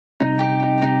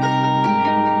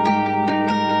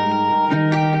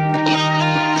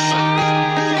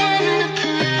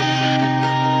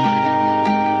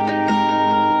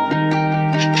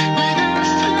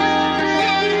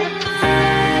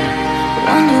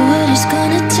it's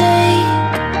gonna take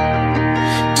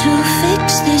to fix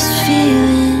this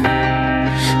feeling?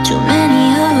 Too many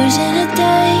hours in a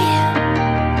day,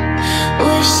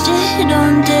 wasted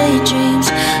on daydreams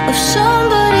of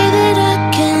somebody that I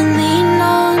can lean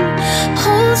on.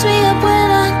 Holds me up when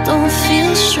I don't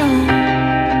feel strong.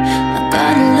 I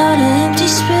got a lot of empty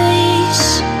space,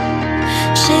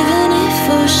 saving it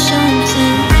for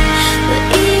something. But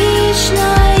each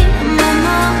night I'm on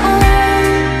my own,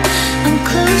 I'm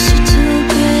closer to a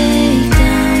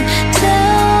breakdown.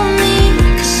 Tell me,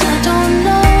 'cause I don't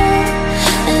know,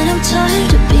 and I'm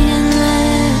tired of being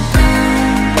let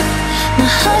down. My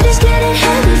heart is getting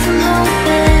heavy from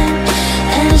hoping,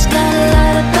 and it's got a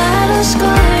lot of battle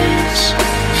scars.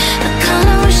 I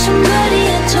kinda wish somebody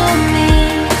had told me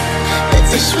that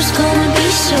this was gonna be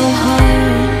so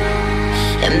hard.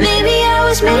 And maybe I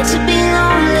was made to be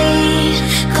lonely,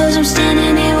 'cause I'm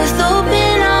standing here with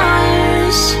open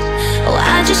arms. Oh,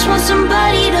 I just want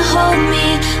somebody to hold me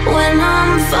when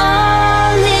I'm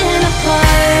falling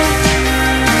apart.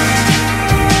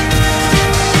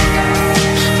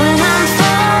 When I'm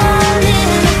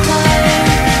falling apart.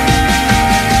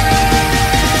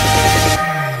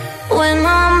 When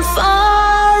I'm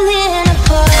falling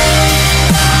apart.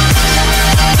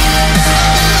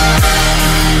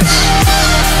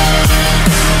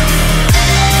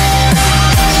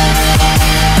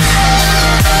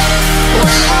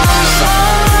 When I'm falling apart. When I'm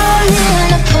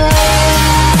falling apart.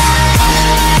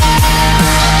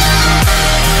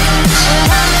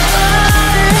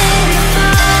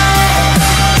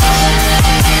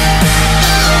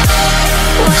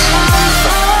 When I'm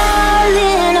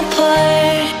falling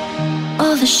apart.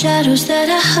 All the shadows that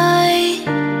I hide,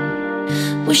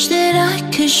 wish that I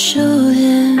could show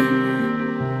them.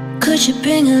 Could you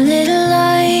bring a little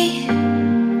light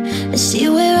and see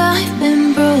where I've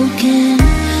been broken?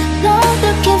 Not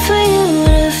looking for you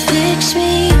to fix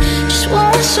me, just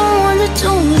want someone to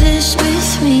do this with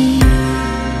me.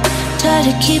 Tired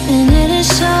of keeping it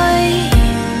inside,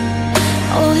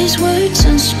 all these words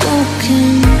unspoken.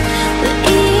 But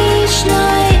each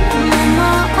night I'm on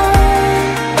my own,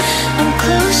 I'm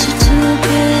closer to a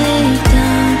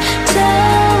breakdown.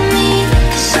 Tell me,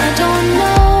 'cause I don't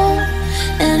know,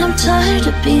 and I'm tired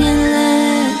of being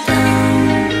let down.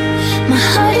 My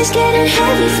heart is getting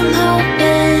heavy from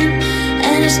hoping,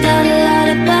 and it's got a lot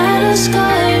of battle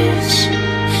scars.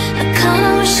 I kinda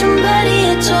wish somebody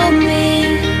had told me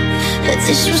that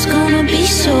this was gonna be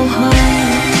so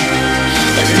hard.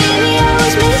 And maybe I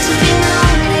was meant to be